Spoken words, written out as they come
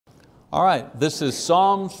All right, this is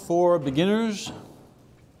Psalms for Beginners,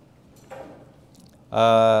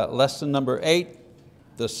 lesson number 8,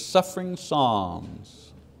 the Suffering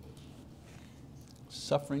Psalms.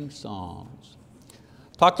 Suffering Psalms.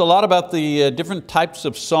 Talked a lot about the different types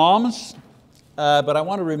of Psalms, but I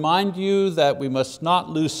want to remind you that we must not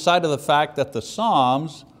lose sight of the fact that the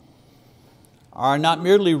Psalms are not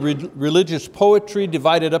merely religious poetry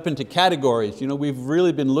divided up into categories. You know, we've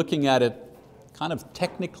really been looking at it kind of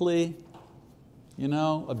technically,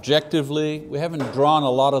 objectively. We haven't drawn a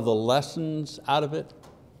lot of the lessons out of it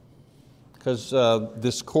because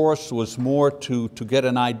this course was more to get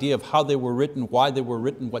an idea of how they were written, why they were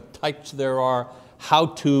written, what types there are, how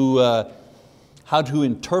to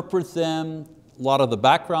interpret them, a lot of the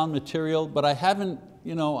background material, but I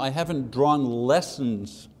haven't drawn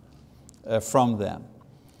lessons from them.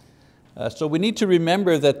 So we need to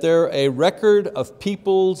remember that they're a record of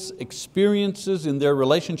people's experiences in their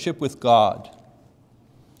relationship with God,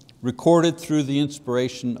 recorded through the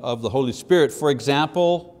inspiration of the Holy Spirit. For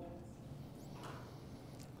example,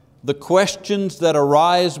 the questions that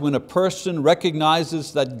arise when a person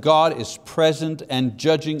recognizes that God is present and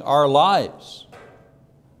judging our lives.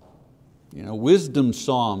 Wisdom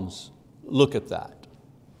Psalms look at that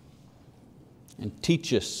and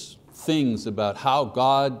teach us things about how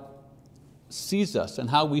God sees us and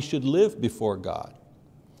how we should live before God.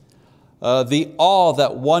 The awe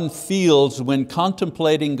that one feels when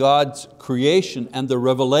contemplating God's creation and the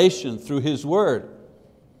revelation through His word.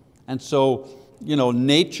 And so,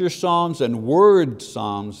 nature psalms and word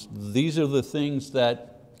psalms, these are the things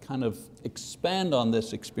that kind of expand on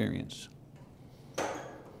this experience.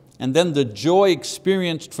 And then the joy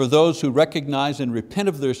experienced for those who recognize and repent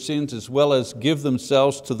of their sins as well as give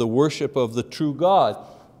themselves to the worship of the true God.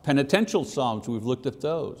 Penitential psalms, we've looked at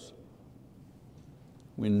those.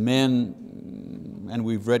 When men, and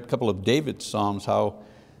we've read a couple of David's psalms, how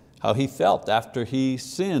he felt after he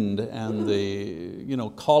sinned and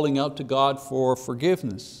the calling out to God for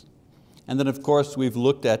forgiveness. And then of course we've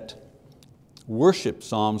looked at worship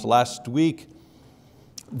psalms last week,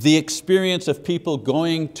 the experience of people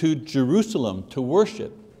going to Jerusalem to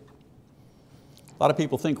worship. A lot of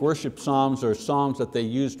people think worship psalms are psalms that they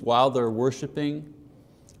used while they're worshiping,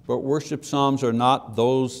 but worship psalms are not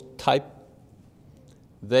those type.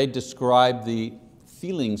 They describe the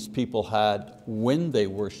feelings people had when they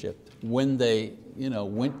worshiped, when they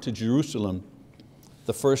went to Jerusalem,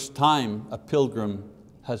 the first time a pilgrim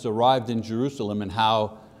has arrived in Jerusalem and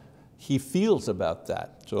how he feels about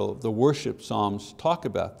that. So the worship psalms talk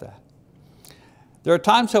about that. There are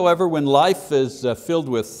times, however, when life is filled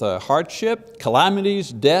with hardship,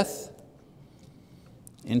 calamities, death.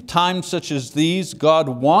 In times such as these, God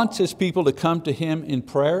wants His people to come to Him in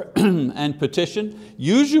prayer and petition.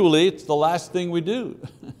 Usually it's the last thing we do.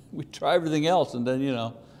 We try everything else and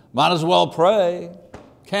then might as well pray,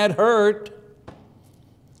 can't hurt.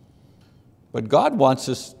 But God wants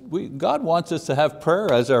us to have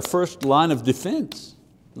prayer as our first line of defense,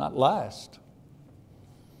 not last.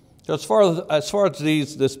 So as far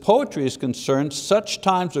as this poetry is concerned, such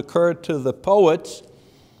times occurred to the poets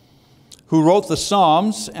who wrote the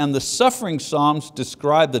Psalms, and the suffering Psalms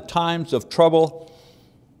describe the times of trouble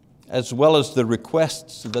as well as the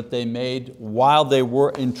requests that they made while they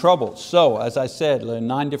were in trouble. So, as I said, there are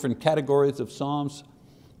 9 different categories of Psalms.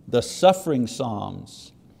 The suffering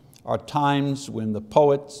Psalms are times when the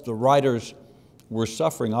poets, the writers, were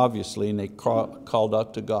suffering, obviously, and they called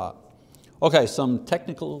out to God. Okay, some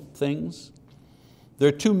technical things. There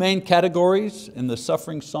are 2 main categories in the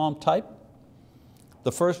suffering Psalm type.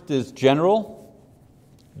 The first is general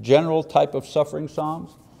type of suffering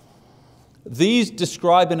psalms. These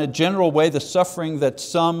describe in a general way the suffering that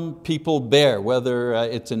some people bear, whether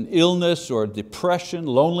it's an illness or depression,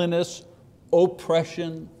 loneliness,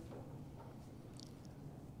 oppression.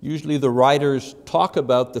 Usually the writers talk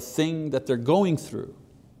about the thing that they're going through.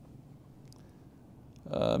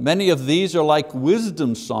 Many of these are like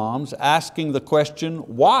wisdom psalms asking the question,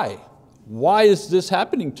 why? Why is this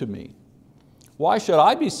happening to me? Why should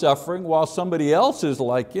I be suffering while somebody else is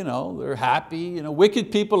like, they're happy.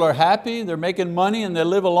 Wicked people are happy, they're making money and they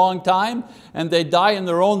live a long time and they die in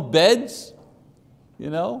their own beds.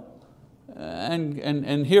 And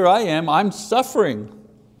here I am, I'm suffering.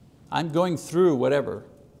 I'm going through whatever.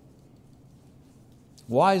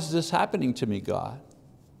 Why is this happening to me, God?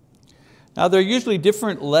 Now there are usually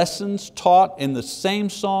different lessons taught in the same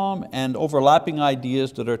psalm and overlapping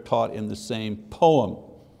ideas that are taught in the same poem.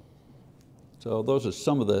 So those are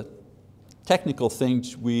some of the technical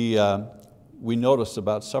things we notice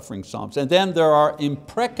about suffering psalms. And then there are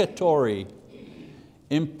imprecatory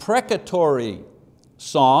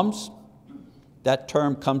psalms That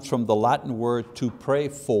term comes from the Latin word to pray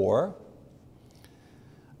for.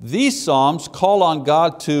 These psalms call on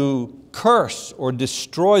God to curse or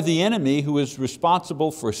destroy the enemy who is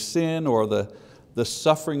responsible for sin or the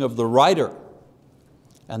suffering of the writer.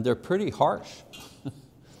 And they're pretty harsh.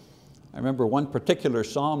 I remember one particular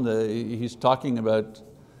psalm that he's talking about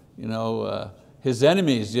his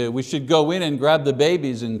enemies. We should go in and grab the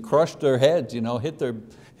babies and crush their heads,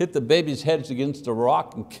 hit the babies' heads against a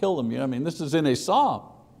rock and kill them. I mean, this is in a psalm.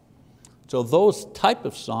 So those type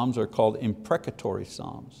of psalms are called imprecatory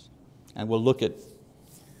psalms. And we'll look at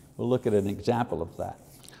an example of that.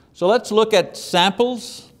 So let's look at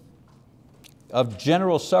samples of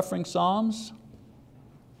general suffering psalms.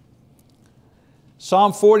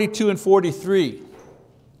 Psalm 42 and 43.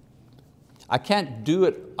 I can't do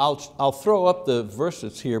it, I'll throw up the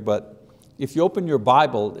verses here, but if you open your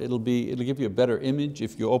Bible, it'll give you a better image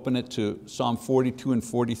if you open it to Psalm 42 and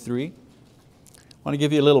 43. I want to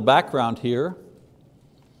give you a little background here.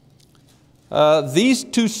 These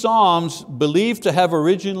two psalms believed to have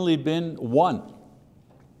originally been one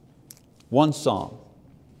psalm.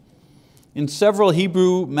 In several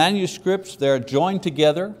Hebrew manuscripts, they're joined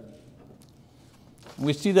together.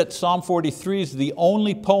 We see that Psalm 43 is the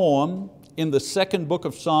only poem in the second book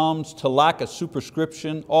of Psalms to lack a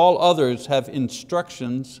superscription. All others have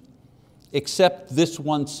instructions except this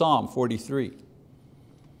one Psalm 43.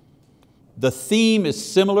 The theme is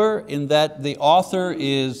similar in that the author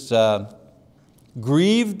is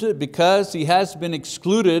grieved because he has been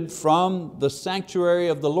excluded from the sanctuary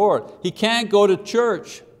of the Lord. He can't go to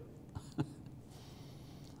church.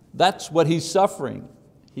 That's what he's suffering.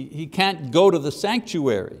 He can't go to the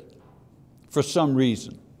sanctuary for some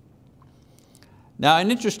reason. Now, an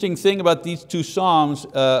interesting thing about these two Psalms,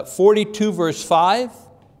 42 verse 5,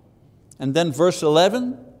 and then verse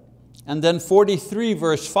 11, and then 43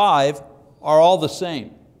 verse 5 are all the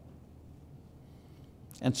same.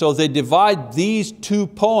 And so they divide these two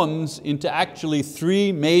poems into actually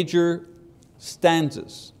three major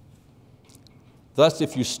stanzas. Thus,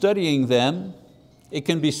 if you're studying them, it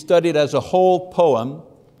can be studied as a whole poem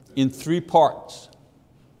in three parts.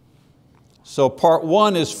 So part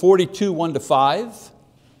 1 is 42, 1 to 5.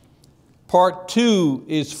 Part 2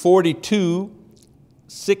 is 42,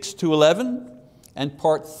 6 to 11. And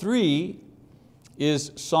part 3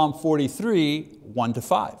 is Psalm 43, 1 to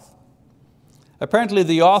 5. Apparently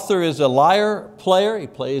the author is a lyre player, he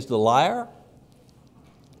plays the lyre,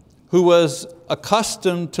 who was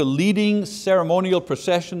accustomed to leading ceremonial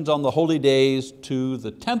processions on the holy days to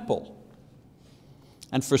the temple.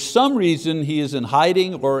 And for some reason he is in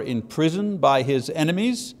hiding or in prison by his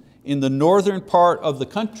enemies in the northern part of the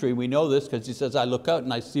country. We know this because he says, I look out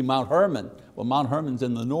and I see Mount Hermon. Well, Mount Hermon's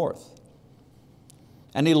in the north.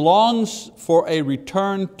 And he longs for a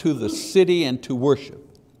return to the city and to worship.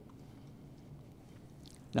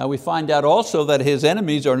 Now we find out also that his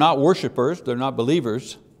enemies are not worshipers, they're not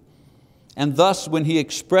believers. And thus when he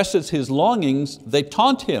expresses his longings, they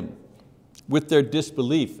taunt him with their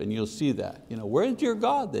disbelief, and you'll see that. Where's your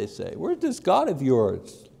God, they say? Where's this God of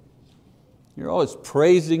yours? You're always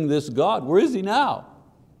praising this God. Where is He now?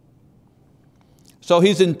 So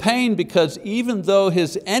he's in pain because even though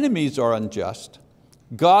his enemies are unjust,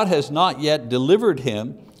 God has not yet delivered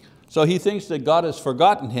him, so he thinks that God has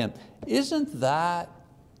forgotten him. Isn't that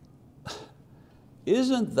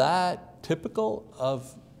typical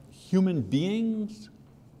of human beings?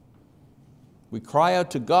 We cry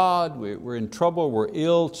out to God, we're in trouble, we're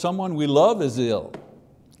ill, someone we love is ill.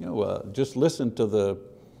 Just listen to the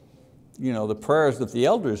prayers that the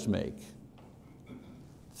elders make.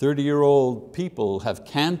 30-year-old people have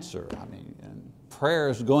cancer, and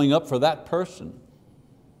prayers going up for that person,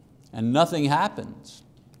 and nothing happens.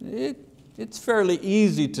 It's fairly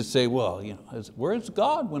easy to say, well, where's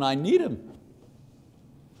God when I need Him?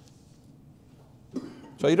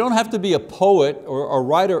 So you don't have to be a poet or a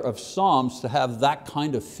writer of psalms to have that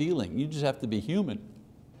kind of feeling. You just have to be human.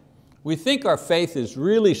 We think our faith is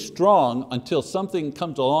really strong until something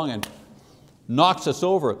comes along and knocks us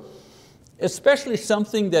over, especially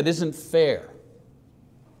something that isn't fair.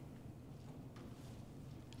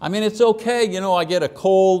 It's okay, I get a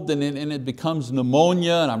cold and it becomes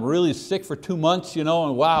pneumonia and I'm really sick for 2 months, and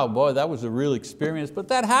wow, boy, that was a real experience, but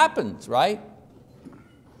that happens, right?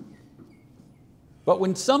 But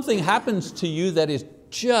when something happens to you that is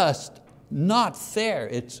just not fair,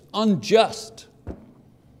 it's unjust.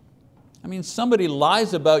 Somebody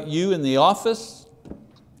lies about you in the office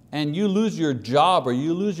and you lose your job or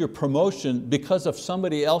you lose your promotion because of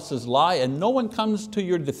somebody else's lie and no one comes to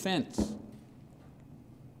your defense.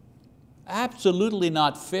 absolutely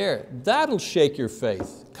not fair. That'll shake your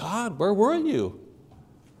faith. God, where were you?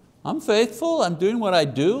 I'm faithful, I'm doing what I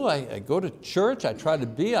do, I go to church, I try to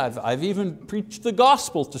be, I've even preached the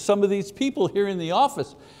gospel to some of these people here in the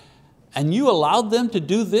office, and you allowed them to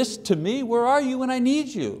do this to me? Where are you when I need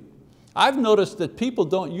you? I've noticed that people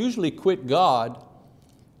don't usually quit God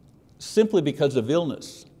simply because of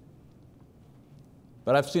illness.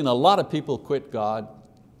 But I've seen a lot of people quit God,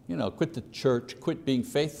 quit the church, quit being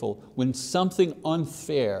faithful when something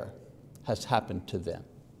unfair has happened to them.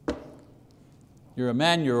 You're a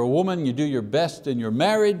man, you're a woman, you do your best in your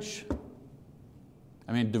marriage.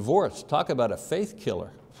 I mean, divorce, talk about a faith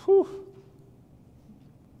killer. Whew.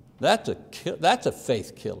 That's a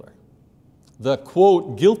faith killer. The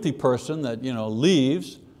quote guilty person that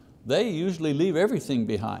leaves, they usually leave everything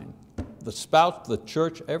behind. The spouse, the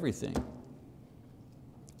church, everything.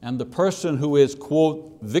 And the person who is,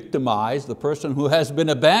 quote, victimized, the person who has been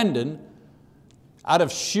abandoned, out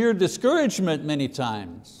of sheer discouragement many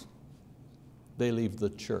times, they leave the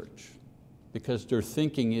church because their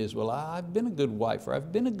thinking is, well, I've been a good wife, or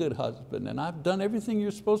I've been a good husband, and I've done everything you're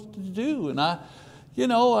supposed to do, and I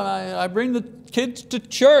bring the kids to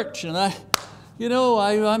church, and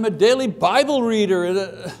I'm a daily Bible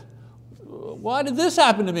reader. Why did this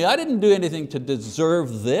happen to me? I didn't do anything to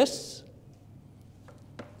deserve this.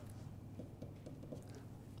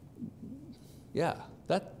 Yeah,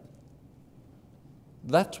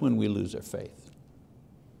 that's when we lose our faith.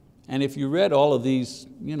 And if you read all of these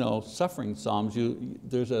suffering psalms,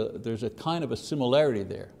 there's a kind of a similarity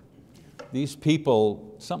there. These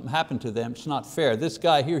people, something happened to them, it's not fair. This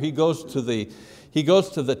guy here, he goes to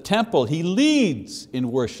the temple, he leads in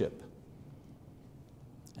worship.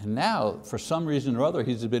 And now, for some reason or other,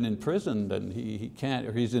 he's been imprisoned and he can't,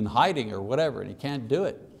 or he's in hiding or whatever, and he can't do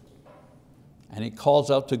it. And he calls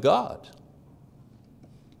out to God.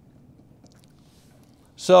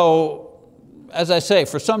 So, as I say,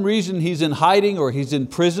 for some reason he's in hiding or he's in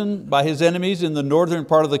prison by his enemies in the northern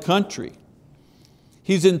part of the country.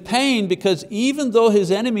 He's in pain because even though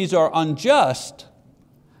his enemies are unjust,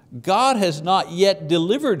 God has not yet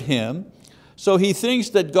delivered him, so he thinks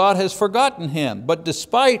that God has forgotten him. But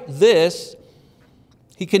despite this,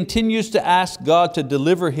 he continues to ask God to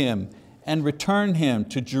deliver him and return him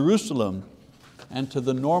to Jerusalem and to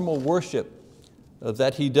the normal worship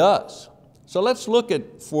that he does. So let's look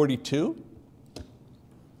at 42.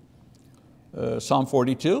 Psalm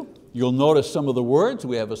 42. You'll notice some of the words.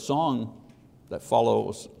 We have a song that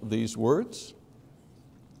follows these words.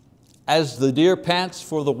 As the deer pants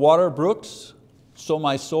for the water brooks, so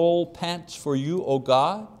my soul pants for you, O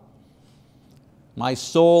God. My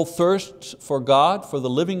soul thirsts for God, for the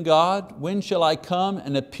living God. When shall I come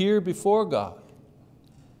and appear before God?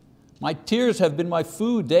 My tears have been my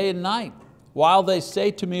food day and night, while they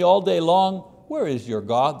say to me all day long, where is your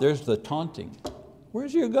God? There's the taunting.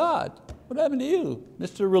 Where's your God? What happened to you?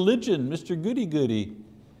 Mr. Religion, Mr. Goody-Goody.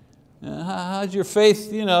 How's your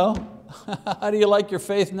faith, how do you like your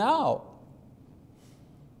faith now?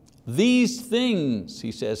 These things,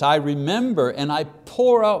 he says, I remember and I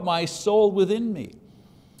pour out my soul within me.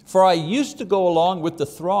 For I used to go along with the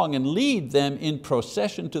throng and lead them in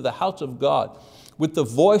procession to the house of God with the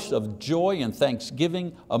voice of joy and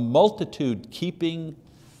thanksgiving, a multitude keeping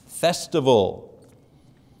festival.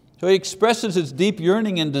 So he expresses his deep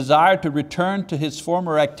yearning and desire to return to his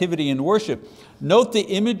former activity in worship. Note the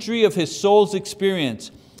imagery of his soul's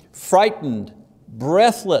experience: frightened,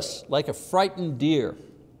 breathless, like a frightened deer,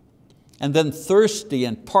 and then thirsty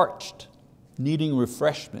and parched, needing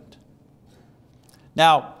refreshment.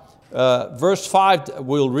 Now, verse 5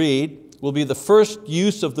 we'll read will be the first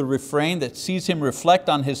use of the refrain that sees him reflect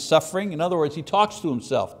on his suffering. In other words, he talks to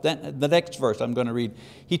himself. Then the next verse I'm going to read,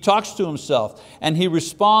 he talks to himself and he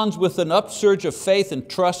responds with an upsurge of faith and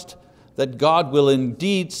trust that God will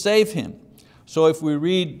indeed save him. So if we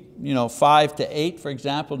read 5 to 8, for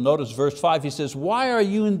example, notice verse 5, he says, why are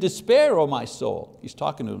you in despair, O my soul? He's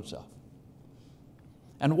talking to himself.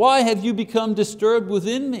 And why have you become disturbed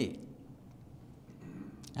within me?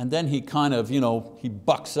 And then he kind of, he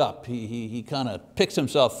bucks up, he kind of picks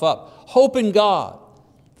himself up. Hope in God,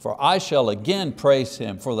 for I shall again praise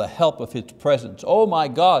Him for the help of His presence. Oh my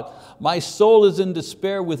God, my soul is in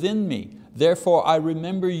despair within me. Therefore I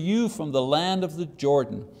remember you from the land of the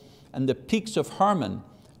Jordan and the peaks of Hermon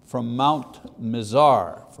from Mount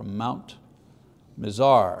Mizar,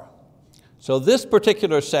 So this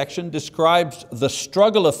particular section describes the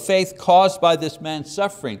struggle of faith caused by this man's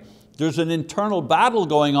suffering. There's an internal battle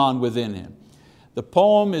going on within him. The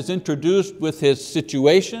poem is introduced with his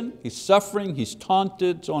situation. He's suffering, he's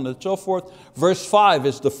taunted, so on and so forth. Verse 5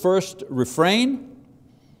 is the first refrain.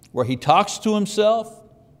 where he talks to himself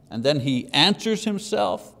and then he answers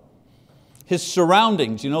himself. His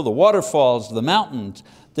surroundings, the waterfalls, the mountains,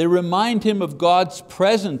 they remind him of God's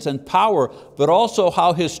presence and power, but also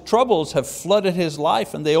how his troubles have flooded his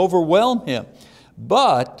life and they overwhelm him.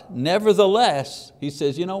 But nevertheless, he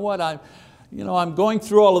says, you know what, I'm going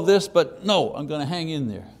through all of this, but no, I'm going to hang in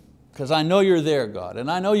there because I know you're there, God,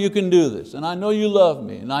 and I know you can do this, and I know you love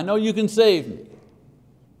me, and I know you can save me.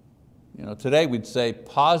 Today we'd say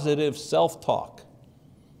positive self-talk.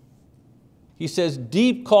 He says,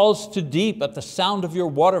 deep calls to deep at the sound of your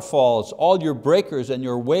waterfalls. All your breakers and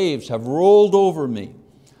your waves have rolled over me.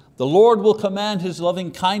 The Lord will command His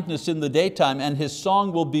loving kindness in the daytime, and His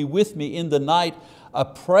song will be with me in the night, a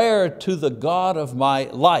prayer to the God of my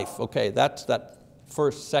life. Okay, that's that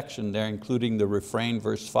first section there, including the refrain,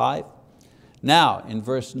 verse 5. Now, in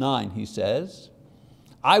verse 9, he says,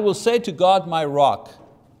 I will say to God my rock,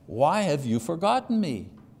 why have you forgotten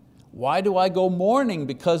me? Why do I go mourning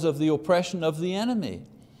because of the oppression of the enemy?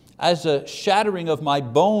 As a shattering of my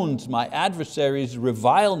bones, my adversaries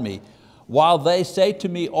revile me, while they say to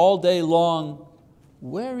me all day long,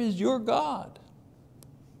 where is your God?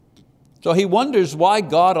 So he wonders why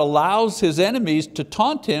God allows his enemies to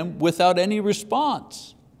taunt him without any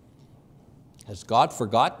response. Has God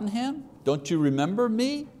forgotten him? Don't you remember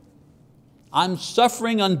me? I'm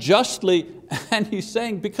suffering unjustly, and he's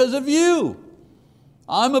saying, because of you.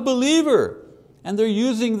 I'm a believer, and they're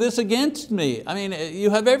using this against me. I mean, you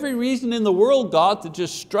have every reason in the world, God, to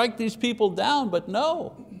just strike these people down, but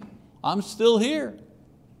no, I'm still here.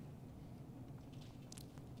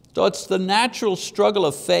 So it's the natural struggle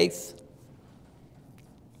of faith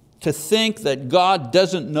to think that God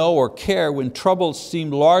doesn't know or care when troubles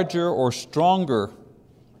seem larger or stronger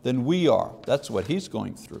than we are. That's what he's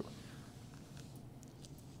going through.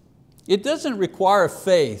 It doesn't require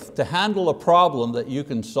faith to handle a problem that you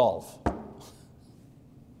can solve.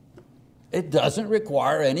 It doesn't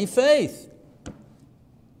require any faith.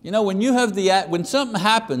 When you have when something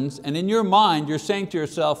happens and in your mind you're saying to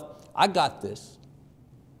yourself, I got this.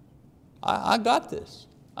 I got this.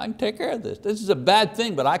 I can take care of this. This is a bad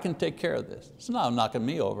thing, but I can take care of this. It's not knocking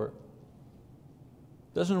me over.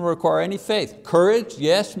 Doesn't require any faith. Courage,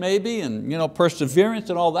 yes, maybe, and perseverance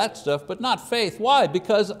and all that stuff, but not faith. Why?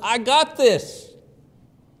 Because I got this.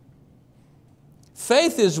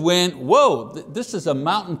 Faith is when, whoa, this is a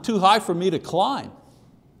mountain too high for me to climb.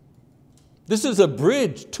 This is a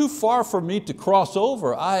bridge too far for me to cross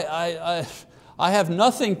over. I have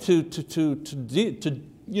nothing to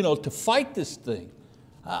fight this thing.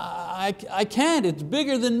 I can't, it's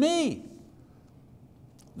bigger than me.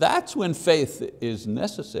 That's when faith is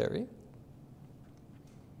necessary.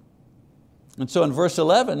 And so in verse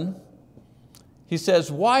 11, he says,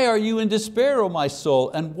 why are you in despair, O my soul,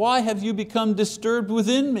 and why have you become disturbed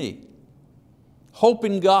within me? Hope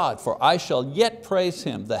in God, for I shall yet praise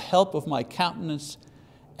Him, the help of my countenance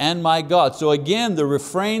and my God. So again, the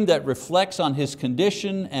refrain that reflects on his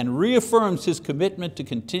condition and reaffirms his commitment to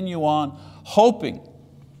continue on hoping,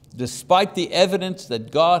 despite the evidence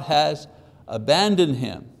that God has abandoned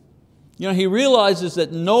him. He realizes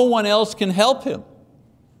that no one else can help him.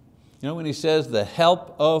 When he says, the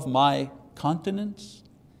help of my countenance,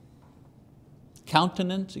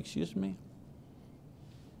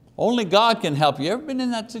 only God can help you. Ever been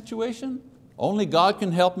in that situation? Only God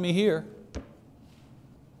can help me here.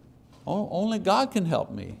 Only God can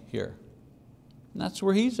help me here. And that's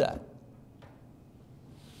where he's at.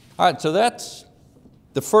 All right, so that's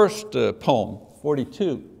the first poem,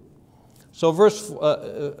 42. So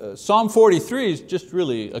Psalm 43 is just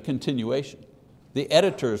really a continuation. The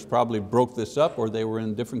editors probably broke this up, or they were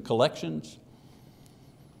in different collections.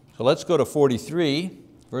 So let's go to 43,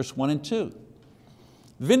 verse 1 and 2.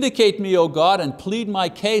 Vindicate me, O God, and plead my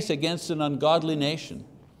case against an ungodly nation.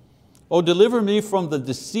 O deliver me from the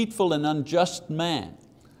deceitful and unjust man.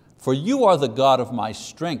 For you are the God of my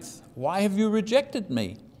strength. Why have you rejected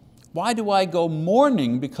me? Why do I go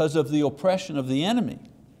mourning because of the oppression of the enemy?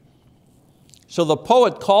 So the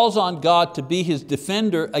poet calls on God to be his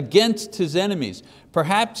defender against his enemies.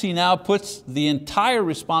 Perhaps he now puts the entire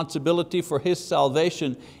responsibility for his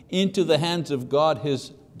salvation into the hands of God,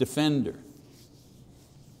 his defender.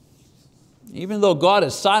 Even though God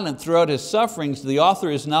is silent throughout his sufferings, the author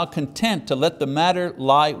is now content to let the matter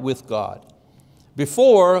lie with God.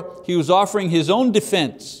 Before, he was offering his own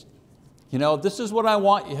defense. This is what I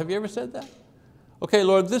want you. Have you ever said that? Okay,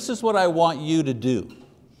 Lord, this is what I want you to do.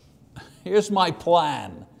 Here's my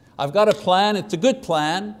plan. I've got a plan, it's a good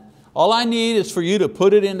plan. All I need is for you to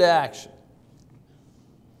put it into action.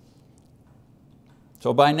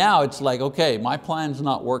 So by now it's like, okay, my plan's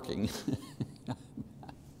not working.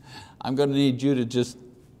 I'm going to need you to just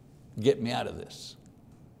get me out of this.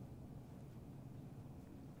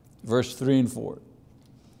 Verse 3 and 4.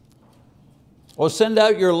 Oh, send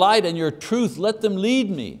out your light and your truth. Let them lead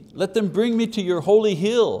me. Let them bring me to your holy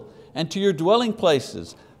hill and to your dwelling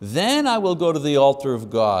places. Then I will go to the altar of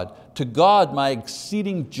God, to God my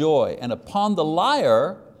exceeding joy, and upon the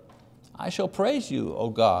lyre I shall praise you, O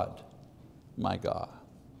God, my God.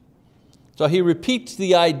 So he repeats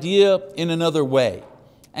the idea in another way,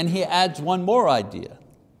 and he adds one more idea.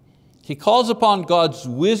 He calls upon God's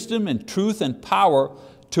wisdom and truth and power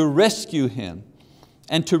to rescue him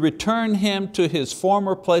and to return him to his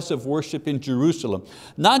former place of worship in Jerusalem.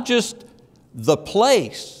 Not just the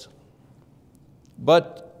place,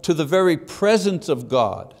 but to the very presence of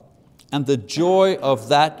God and the joy of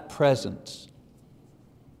that presence.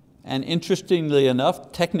 And interestingly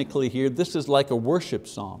enough, technically here, this is like a worship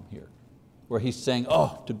psalm here, where he's saying,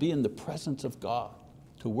 oh, to be in the presence of God,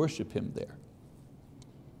 to worship Him there.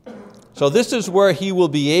 So this is where he will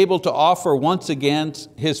be able to offer once again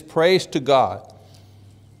his praise to God,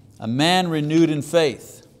 a man renewed in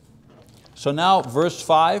faith. So now verse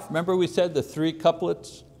 5, remember we said the 3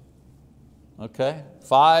 couplets? Okay,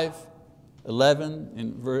 5, 11,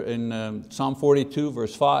 in Psalm 42,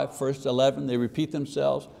 verse 5, first 11, they repeat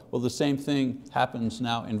themselves. Well, the same thing happens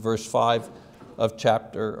now in verse 5 of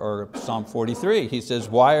Psalm 43. He says,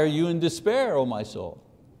 why are you in despair, O my soul?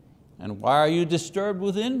 And why are you disturbed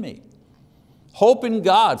within me? Hope in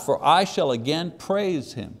God, for I shall again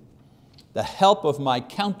praise Him, the help of my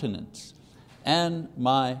countenance and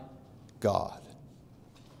my God.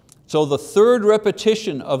 So the third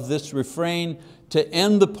repetition of this refrain to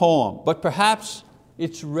end the poem, but perhaps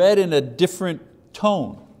it's read in a different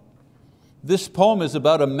tone. This poem is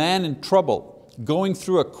about a man in trouble, going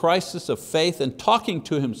through a crisis of faith and talking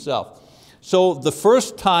to himself. So the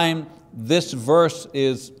first time this verse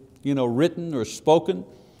is written or spoken,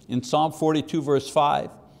 in Psalm 42 verse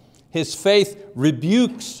 5, his faith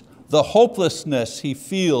rebukes the hopelessness he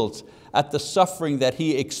feels at the suffering that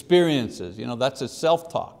he experiences. That's his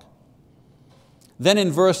self-talk. Then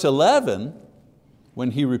in verse 11,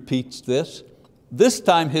 when he repeats this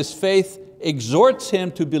time his faith exhorts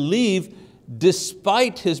him to believe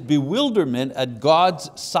despite his bewilderment at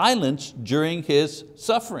God's silence during his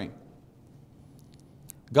suffering.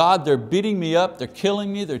 God, they're beating me up, they're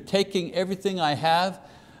killing me, they're taking everything I have,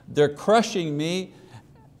 they're crushing me,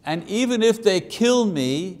 and even if they kill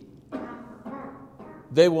me,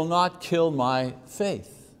 they will not kill my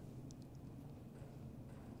faith.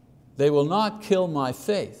 They will not kill my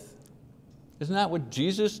faith. Isn't that what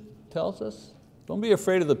Jesus tells us? Don't be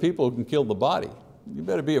afraid of the people who can kill the body. You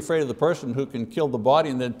better be afraid of the person who can kill the body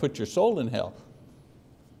and then put your soul in hell.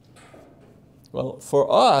 Well,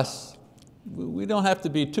 for us, we don't have to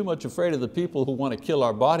be too much afraid of the people who want to kill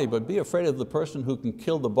our body, but be afraid of the person who can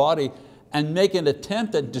kill the body and make an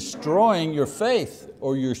attempt at destroying your faith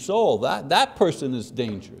or your soul. That person is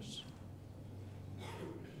dangerous.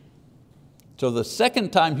 So the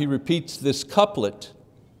second time he repeats this couplet,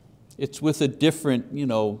 it's with a different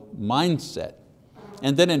mindset.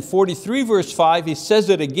 And then in 43 verse 5, he says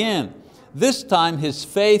it again. This time his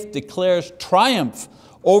faith declares triumph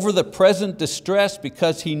over the present distress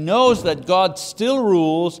because he knows that God still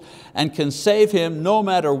rules and can save him no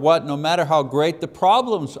matter what, no matter how great the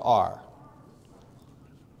problems are.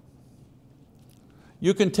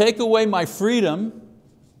 You can take away my freedom.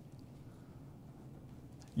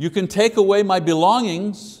 You can take away my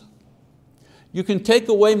belongings. You can take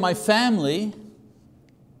away my family.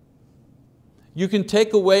 You can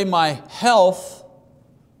take away my health.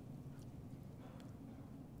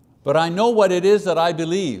 But I know what it is that I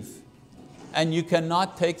believe, and you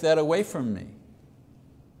cannot take that away from me.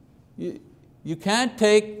 You can't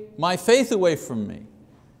take my faith away from me.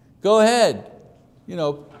 Go ahead.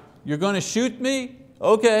 You're going to shoot me?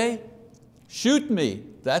 Okay, shoot me.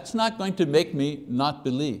 That's not going to make me not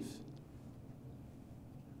believe.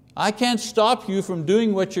 I can't stop you from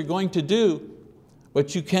doing what you're going to do,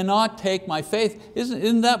 but you cannot take my faith.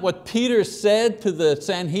 Isn't that what Peter said to the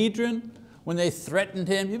Sanhedrin when they threatened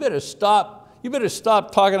him? You better stop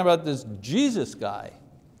talking about this Jesus guy.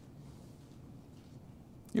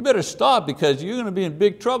 You better stop because you're going to be in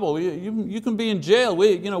big trouble. You can be in jail.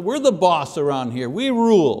 We're the boss around here. We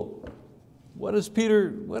rule. What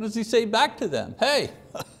does he say back to them? Hey,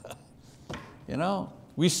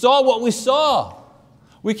 we saw what we saw.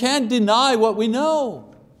 We can't deny what we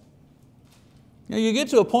know. You get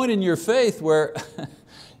to a point in your faith where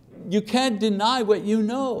you can't deny what you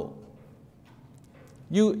know.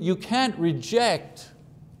 You can't reject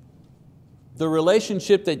the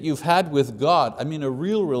relationship that you've had with God. I mean, a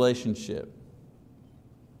real relationship.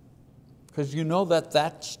 because you know that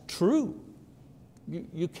that's true.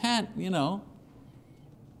 You can't,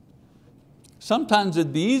 sometimes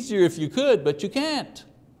it'd be easier if you could, but you can't.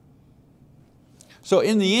 So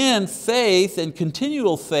in the end, faith and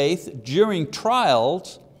continual faith during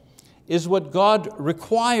trials is what God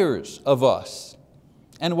requires of us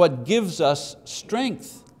and what gives us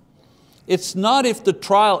strength. It's not if the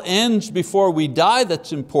trial ends before we die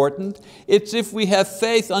that's important, it's if we have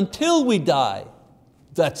faith until we die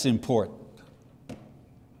that's important.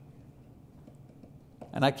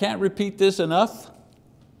 And I can't repeat this enough.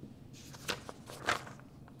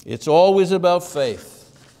 It's always about faith.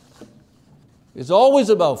 It's always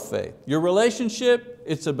about faith. Your relationship,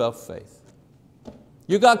 it's about faith.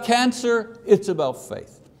 You got cancer, it's about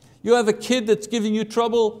faith. You have a kid that's giving you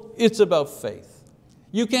trouble, it's about faith.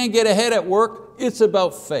 You can't get ahead at work, it's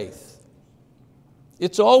about faith.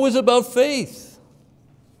 It's always about faith.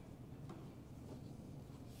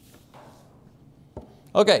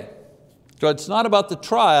 Okay, so it's not about the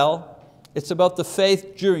trial, it's about the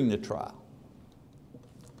faith during the trial.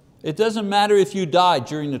 It doesn't matter if you die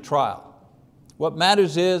during the trial. What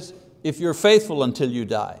matters is if you're faithful until you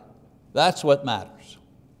die. That's what matters.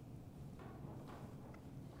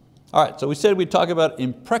 All right, so we said we'd talk about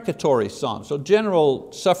imprecatory psalms. So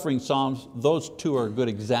general suffering psalms, those two are a good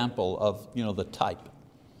example of the type.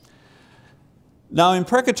 Now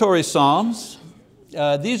imprecatory psalms,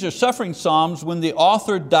 these are suffering psalms when the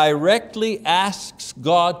author directly asks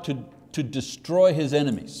God to destroy his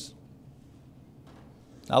enemies.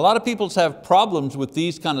 Now, a lot of people have problems with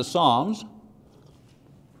these kind of psalms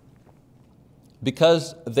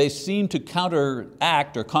because they seem to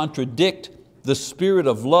counteract or contradict the spirit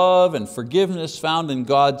of love and forgiveness found in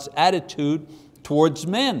God's attitude towards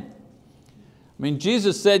men. I mean,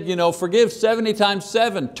 Jesus said, forgive 70 times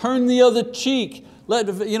 7, turn the other cheek.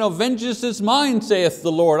 Vengeance is mine, saith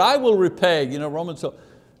the Lord, I will repay. Romans, so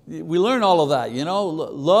we learn all of that.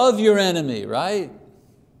 Love your enemy, right?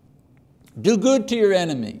 Do good to your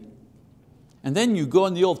enemy. And then you go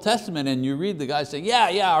in the Old Testament and you read the guy saying,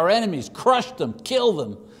 yeah, our enemies, crush them, kill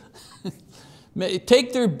them.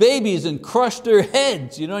 Take their babies and crush their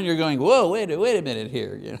heads. And you're going, whoa, wait a minute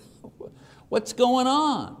here. What's going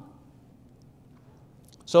on?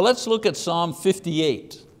 So let's look at Psalm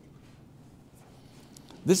 58.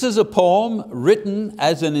 This is a poem written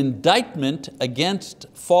as an indictment against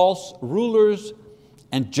false rulers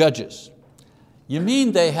and judges. You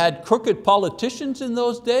mean they had crooked politicians in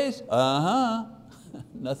those days?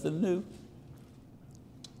 Nothing new.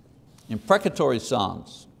 Imprecatory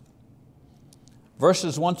psalms.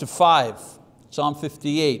 Verses 1 to 5, Psalm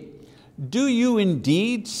 58. Do you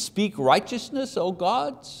indeed speak righteousness, O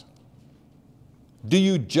gods? Do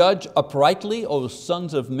you judge uprightly, O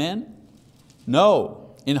sons of men?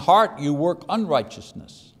 No, in heart you work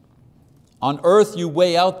unrighteousness. On earth you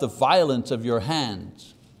weigh out the violence of your hands.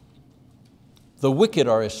 The wicked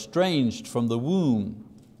are estranged from the womb.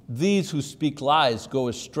 These who speak lies go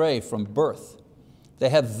astray from birth. They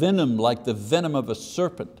have venom like the venom of a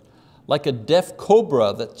serpent, like a deaf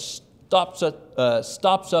cobra that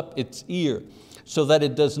stops up its ear so that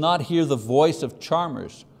it does not hear the voice of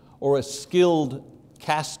charmers or a skilled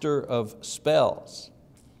caster of spells.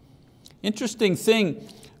 Interesting thing,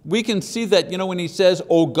 we can see that when he says,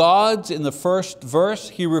 O gods, in the first verse,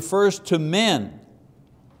 he refers to men.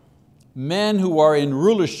 Men who are in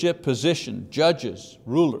rulership position, judges,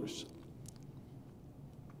 rulers.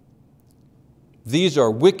 These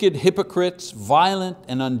are wicked hypocrites, violent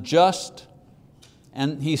and unjust,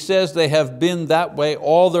 and he says they have been that way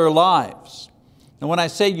all their lives. And when I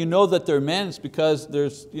say that they're men, it's because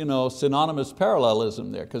there's synonymous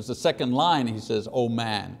parallelism there, because the second line he says, oh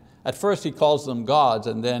man. At first he calls them gods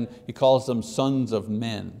and then he calls them sons of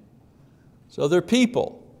men. So they're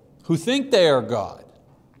people who think they are God.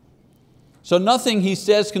 So nothing, he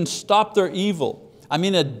says, can stop their evil. I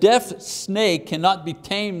mean, a deaf snake cannot be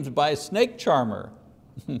tamed by a snake charmer.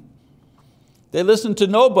 They listen to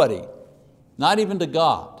nobody, not even to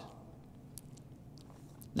God.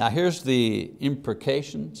 Now here's the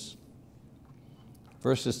imprecations,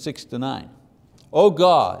 verses 6 to 9. O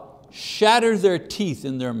God, shatter their teeth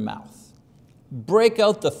in their mouth. Break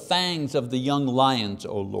out the fangs of the young lions,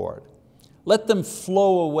 O Lord. Let them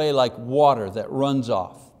flow away like water that runs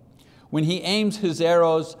off. When he aims his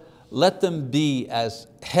arrows, let them be as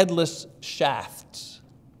headless shafts.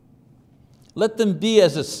 Let them be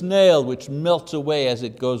as a snail which melts away as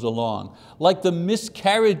it goes along, like the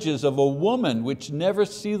miscarriages of a woman which never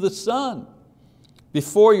see the sun.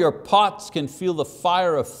 Before your pots can feel the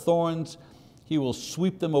fire of thorns, he will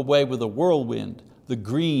sweep them away with a whirlwind, the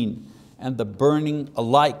green and the burning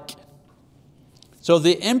alike. So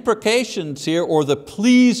the imprecations here, or the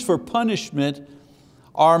pleas for punishment,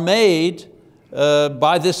 are made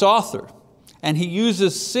by this author. And he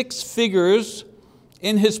uses 6 figures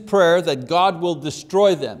in his prayer that God will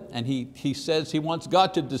destroy them. And he says he wants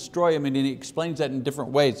God to destroy them, and he explains that in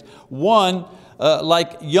different ways. One,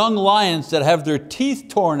 like young lions that have their teeth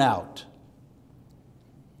torn out,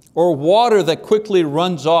 or water that quickly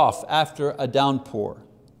runs off after a downpour,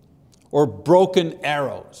 or broken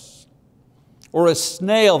arrows, or a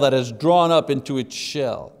snail that has drawn up into its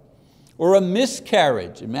shell, or a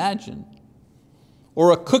miscarriage, imagine,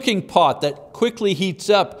 or a cooking pot that quickly heats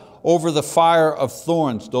up over the fire of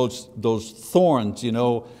thorns. Those thorns,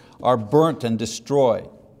 are burnt and destroyed.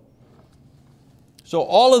 So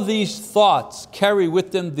all of these thoughts carry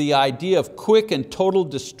with them the idea of quick and total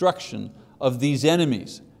destruction of these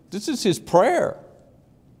enemies. This is his prayer.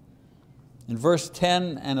 In verse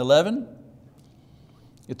 10 and 11,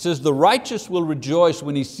 it says, "The righteous will rejoice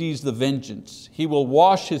when he sees the vengeance. He will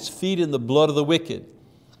wash his feet in the blood of the wicked.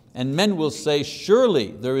 And men will say, surely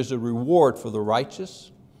there is a reward for the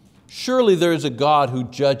righteous. Surely there is a God who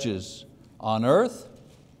judges on earth."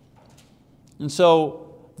 And so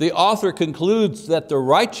the author concludes that the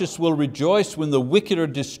righteous will rejoice when the wicked are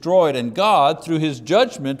destroyed, and God, through His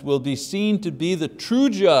judgment, will be seen to be the true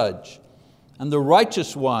judge and the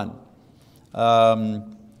righteous one.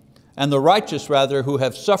 And the righteous, rather, who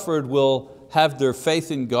have suffered will have their faith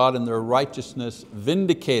in God and their righteousness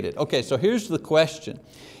vindicated. Okay, so here's the question.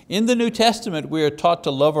 In the New Testament, we are taught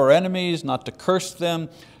to love our enemies, not to curse them,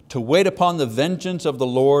 to wait upon the vengeance of the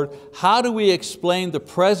Lord. How do we explain the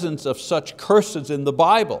presence of such curses in the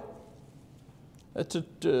Bible? That's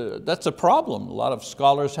a problem a lot of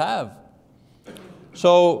scholars have.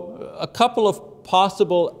 So a couple of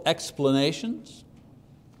possible explanations.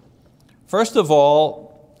 First of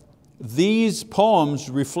all, these poems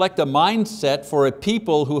reflect a mindset for a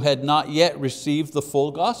people who had not yet received the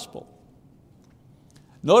full gospel.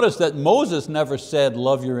 Notice that Moses never said,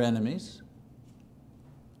 "Love your enemies."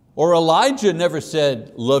 Or Elijah never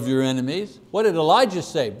said, "Love your enemies." What did Elijah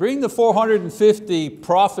say? "Bring the 450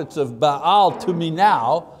 prophets of Baal to me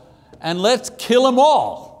now, and let's kill them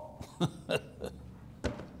all."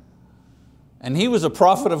 And he was a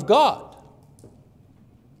prophet of God.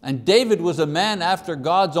 And David was a man after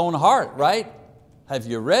God's own heart, right? Have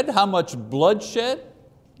you read how much bloodshed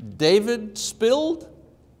David spilled?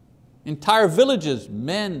 Entire villages,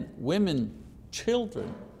 men, women,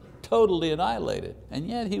 children, totally annihilated. And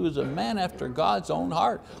yet he was a man after God's own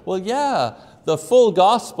heart. Well, yeah, the full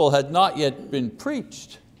gospel had not yet been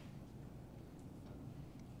preached.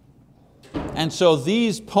 And so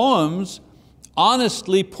these poems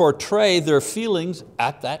honestly portray their feelings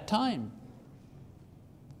at that time.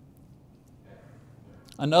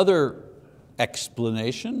 Another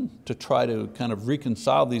explanation to try to kind of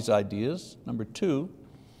reconcile these ideas, number 2,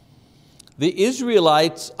 the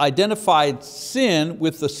Israelites identified sin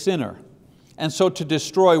with the sinner. And so to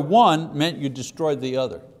destroy one meant you destroyed the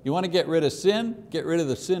other. You want to get rid of sin? Get rid of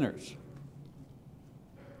the sinners.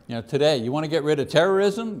 Today, you want to get rid of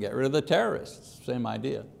terrorism? Get rid of the terrorists. Same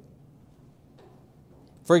idea.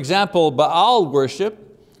 For example, Baal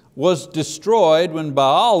worship was destroyed when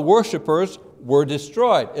Baal worshipers were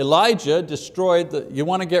destroyed. Elijah destroyed you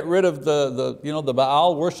want to get rid of the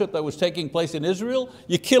Baal worship that was taking place in Israel?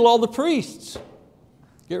 You kill all the priests.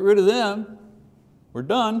 Get rid of them. We're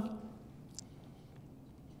done.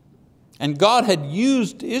 And God had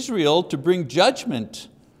used Israel to bring judgment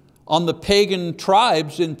on the pagan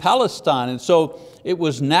tribes in Palestine. And so it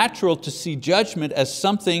was natural to see judgment as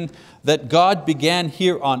something that God began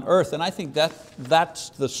here on earth. And I think that's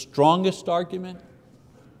the strongest argument.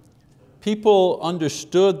 People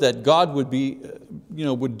understood that God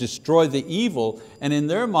would destroy the evil, and in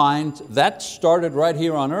their minds, that started right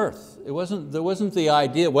here on earth. There wasn't the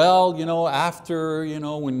idea, after,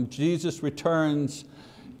 when Jesus returns,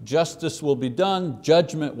 justice will be done,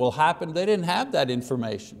 judgment will happen. They didn't have that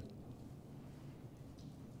information.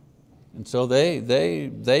 And so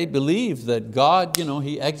they believed that God,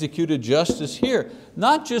 He executed justice here,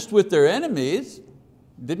 not just with their enemies.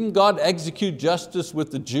 Didn't God execute justice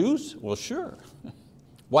with the Jews? Well, sure.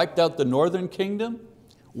 Wiped out the northern kingdom,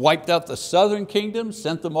 wiped out the southern kingdom,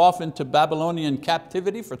 sent them off into Babylonian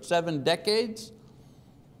captivity for 7 decades.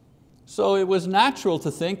 So it was natural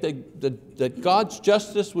to think that God's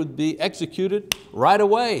justice would be executed right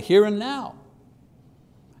away, here and now.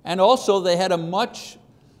 And also they had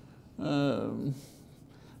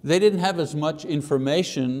they didn't have as much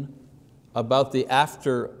information about the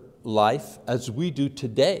afterlife as we do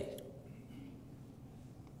today.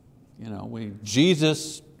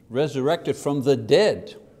 Jesus resurrected from the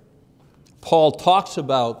dead Paul talks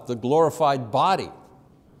about the glorified body,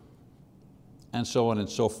 and so on and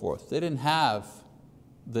so forth. They didn't have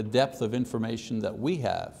the depth of information that we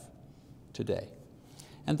have today.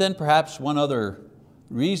 And then perhaps one other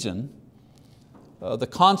reason, the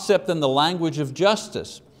concept and the language of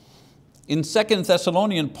justice. In 2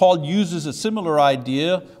 Thessalonians, Paul uses a similar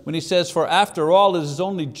idea when he says, "For after all, it is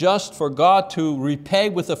only just for God to repay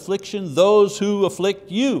with affliction those who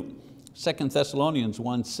afflict you." 2 Thessalonians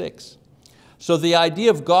 1:6. So the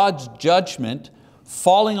idea of God's judgment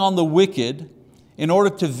falling on the wicked in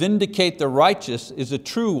order to vindicate the righteous is a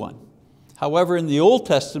true one. However, in the Old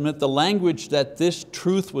Testament, the language that this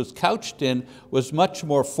truth was couched in was much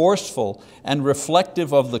more forceful and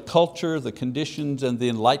reflective of the culture, the conditions, and the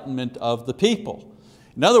enlightenment of the people.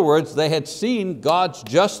 In other words, they had seen God's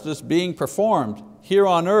justice being performed here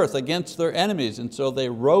on earth against their enemies, and so they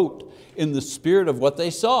wrote in the spirit of what they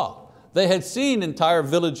saw. They had seen entire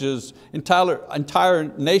villages,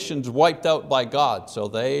 entire nations wiped out by God, so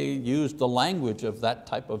they used the language of that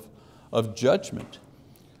type of judgment.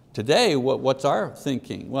 Today, what's our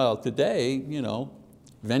thinking? Well, today,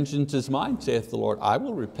 vengeance is mine, saith the Lord. I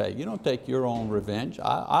will repay. You don't take your own revenge.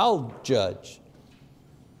 I'll judge.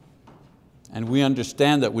 And we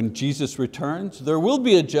understand that when Jesus returns, there will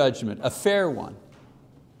be a judgment, a fair one.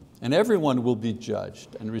 And everyone will be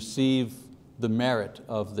judged and receive the merit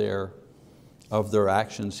of their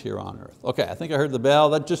actions here on earth. Okay, I think I heard the bell.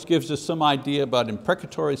 That just gives us some idea about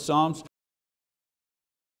imprecatory psalms.